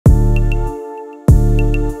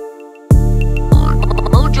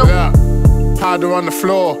powder on the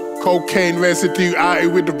floor, cocaine residue out here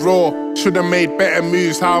with the raw. Should've made better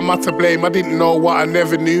moves, how am I to blame? I didn't know what I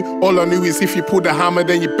never knew. All I knew is if you pull the hammer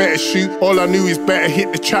then you better shoot. All I knew is better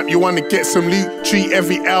hit the trap, you wanna get some loot. Treat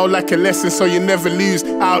every L like a lesson so you never lose.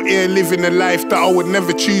 Out here living a life that I would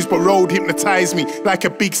never choose, but road hypnotized me like a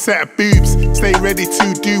big set of boobs. Stay ready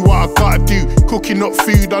to do what I gotta do. Cooking up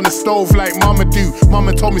food on the stove like mama do.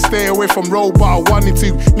 Mama told me stay away from road but I wanted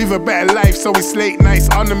to. Live a better life so it's late nights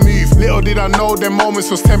on the move. Little did I know them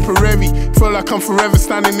moments was temporary. Feel like I'm forever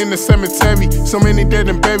standing in the cemetery. So many dead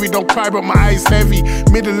and buried, don't cry but my eyes heavy.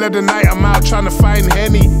 Middle of the night I'm out trying to find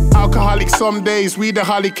Henny. Alcoholic some days,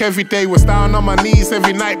 weedaholic every day. Was down on my knees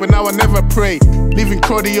every night but now I never pray. Living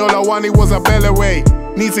cruddy, all I wanted was a bell away.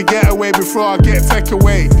 Need to get away before I get take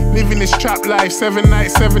away. Living this trap life, 7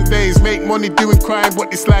 nights, 7 days. Make money doing crime,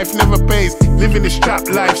 but this life never pays. Living this trap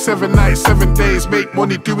life, 7 nights, 7 days. Make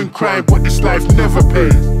money doing crime, but this life never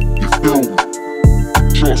pays. You feel me?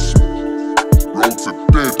 Trust me. Road to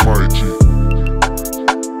dead, my G.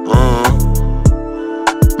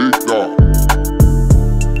 Big dog.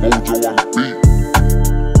 MoJoe on the beat.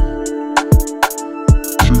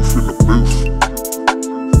 Truth in the booth.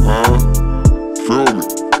 Feel me?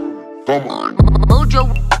 Come on.